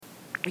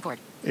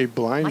A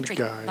blind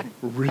guy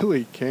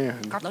really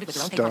can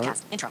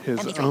start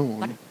his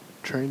own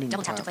training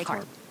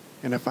platform.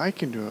 And if I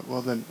can do it,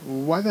 well then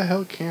why the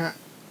hell can't,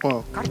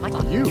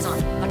 you?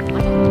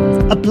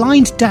 A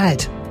blind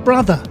dad,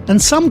 brother, and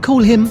some call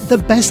him the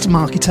best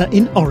marketer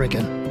in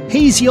Oregon.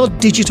 He's your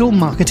digital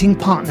marketing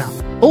partner,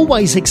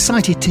 always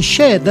excited to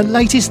share the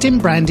latest in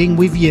branding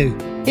with you.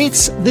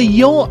 It's the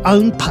Your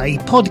Own Pay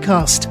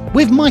podcast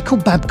with Michael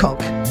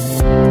Babcock.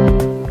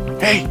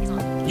 Hey,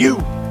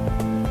 you!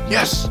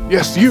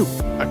 Yes, you!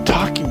 I'm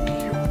talking to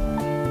you.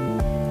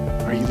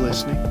 Are you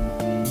listening?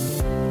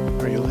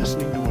 Are you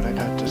listening to what I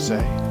got to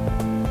say?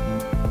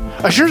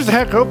 I sure as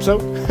heck hope so.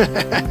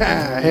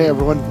 Hey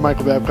everyone,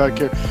 Michael Babcock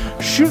here,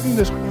 shooting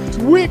this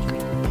quick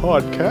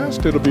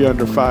podcast. It'll be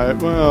under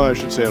 5, I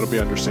should say it'll be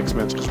under 6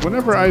 minutes, because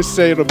whenever I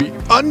say it'll be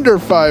under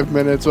 5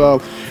 minutes,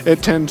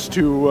 it tends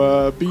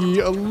to be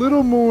a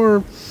little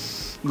more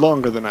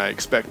longer than I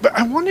expect. But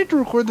I wanted to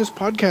record this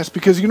podcast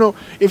because,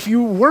 if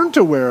you weren't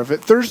aware of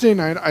it, Thursday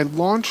night I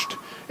launched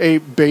a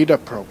beta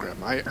program.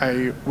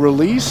 I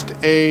released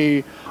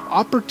a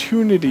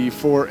opportunity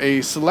for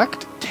a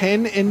select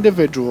 10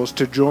 individuals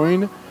to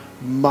join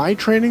my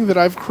training that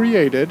I've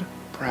created.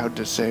 Proud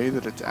to say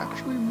that it's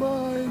actually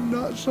mine,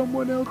 not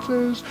someone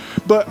else's.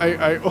 But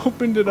I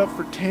opened it up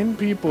for 10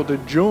 people to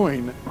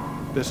join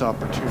this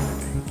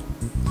opportunity.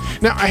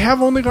 Now, I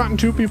have only gotten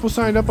 2 people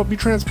signed up. I'll be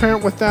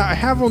transparent with that. I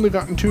have only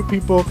gotten 2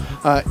 people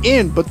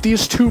in, but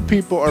these 2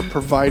 people are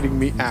providing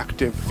me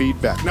active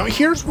feedback. Now,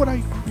 here's what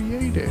I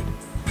created,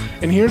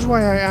 and here's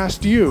why I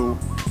asked you,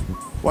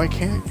 why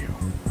can't you?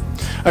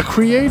 I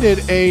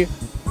created a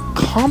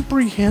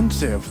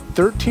comprehensive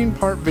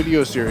 13-part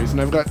video series,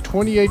 and I've got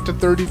 28 to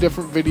 30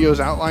 different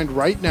videos outlined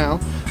right now.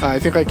 I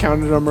think I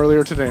counted them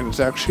earlier today, and it's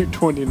actually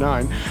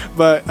 29.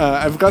 But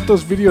I've got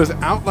those videos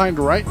outlined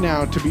right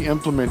now to be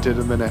implemented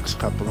in the next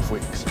couple of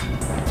weeks.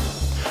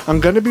 I'm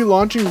going to be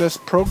launching this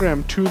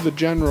program to the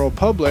general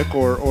public,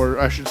 or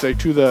I should say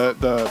to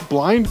the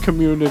blind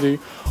community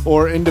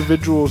or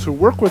individuals who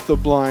work with the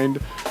blind,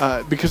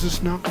 because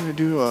it's not going to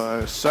do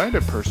a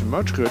sighted person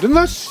much good,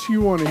 unless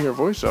you want to hear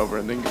voiceover,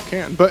 and then you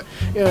can. But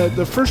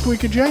the first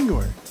week of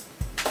January.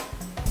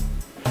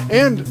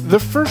 And the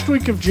first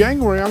week of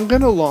January, I'm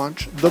going to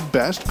launch the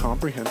best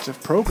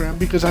comprehensive program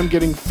because I'm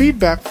getting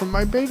feedback from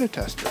my beta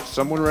testers.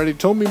 Someone already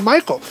told me,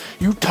 Michael,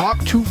 you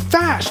talk too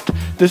fast.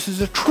 This is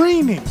a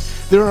training.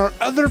 There are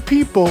other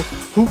people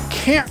who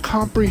can't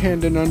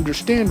comprehend and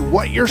understand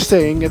what you're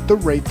saying at the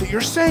rate that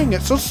you're saying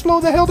it, so slow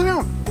the hell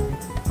down.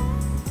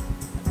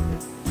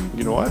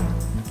 You know what?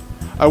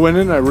 I went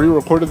in and I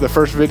re-recorded the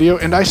first video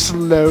and I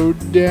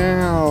slowed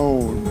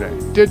down.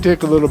 It did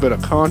take a little bit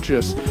of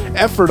conscious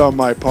effort on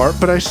my part,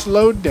 but I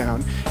slowed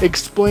down,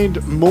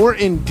 explained more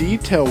in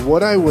detail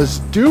what I was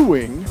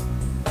doing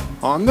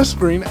on the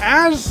screen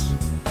as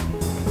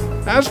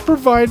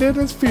provided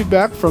as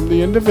feedback from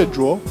the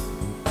individual.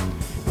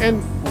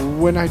 And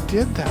when I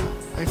did that,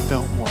 I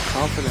felt more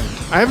confident.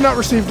 I have not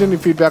received any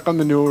feedback on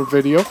the newer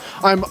video.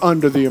 I'm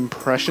under the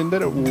impression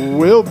that it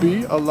will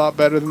be a lot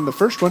better than the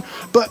first one,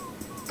 but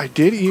I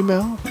did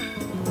email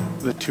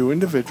the 2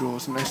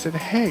 individuals and I said,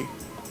 hey,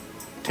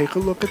 take a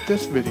look at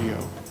this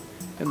video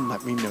and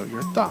let me know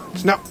your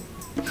thoughts. Now,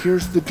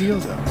 here's the deal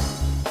though.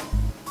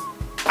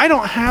 I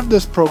don't have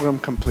this program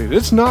completed.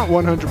 It's not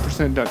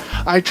 100% done.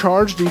 I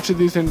charged each of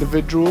these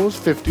individuals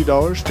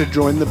 $50 to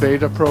join the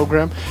beta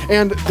program,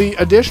 and the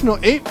additional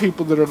 8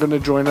 people that are going to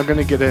join are going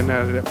to get in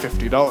at it at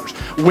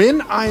 $50.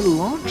 When I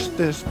launch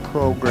this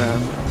program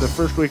the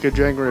first week of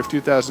January of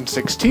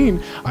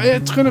 2016,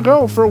 it's going to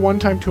go for a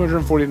one-time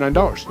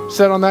 $249.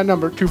 Set on that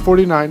number,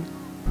 $249.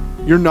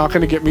 You're not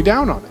going to get me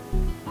down on it.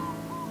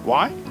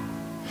 Why?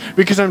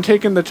 Because I'm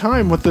taking the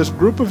time with this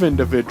group of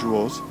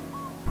individuals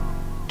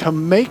to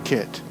make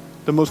it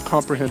the most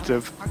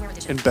comprehensive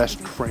and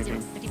best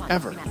training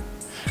ever.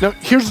 Now,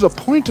 here's the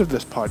point of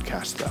this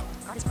podcast, though.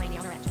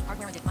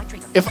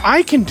 If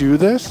I can do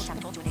this,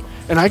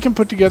 and I can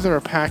put together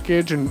a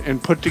package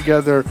and put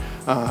together,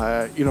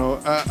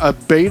 a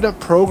beta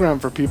program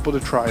for people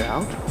to try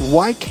out,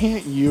 why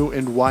can't you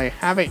and why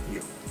haven't you?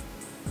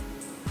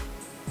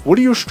 What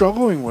are you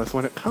struggling with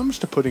when it comes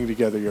to putting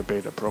together your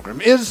beta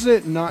program? Is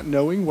it not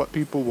knowing what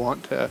people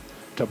want to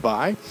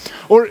buy?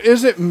 Or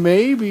is it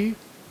maybe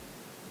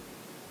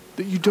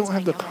that you don't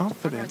have the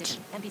confidence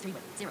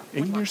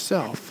in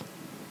yourself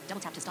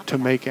to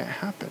make it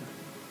happen?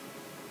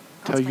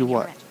 Tell you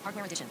what,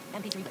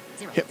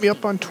 hit me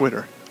up on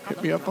Twitter,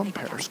 hit me up on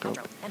Periscope,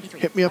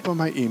 hit me up on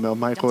my email,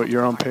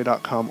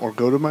 michael@yourownpay.com, or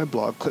go to my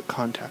blog, click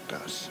Contact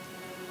Us.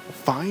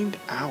 Find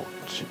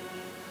out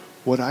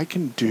what I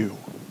can do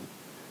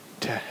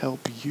to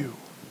help you,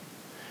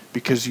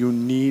 because you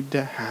need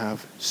to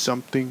have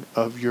something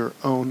of your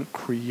own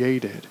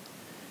created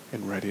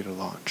and ready to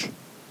launch.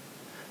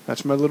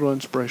 That's my little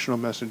inspirational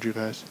message, you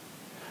guys.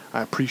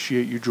 I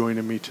appreciate you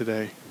joining me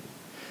today.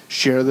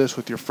 Share this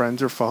with your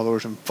friends or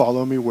followers and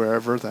follow me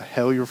wherever the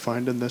hell you're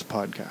finding this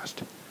podcast.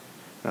 And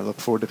I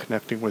look forward to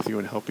connecting with you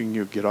and helping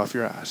you get off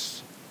your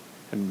ass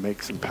and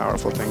make some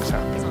powerful things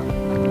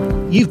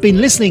happen. You've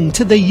been listening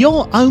to the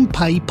Your Own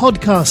Pay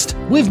podcast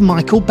with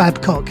Michael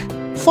Babcock.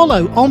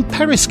 Follow on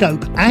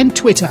Periscope and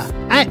Twitter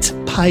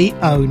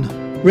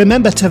 @PayOwn.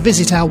 Remember to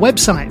visit our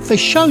website for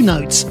show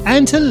notes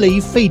and to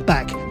leave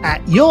feedback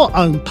at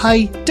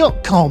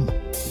yourownpay.com.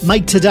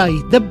 Make today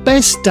the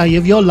best day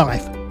of your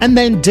life and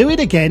then do it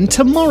again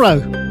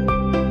tomorrow.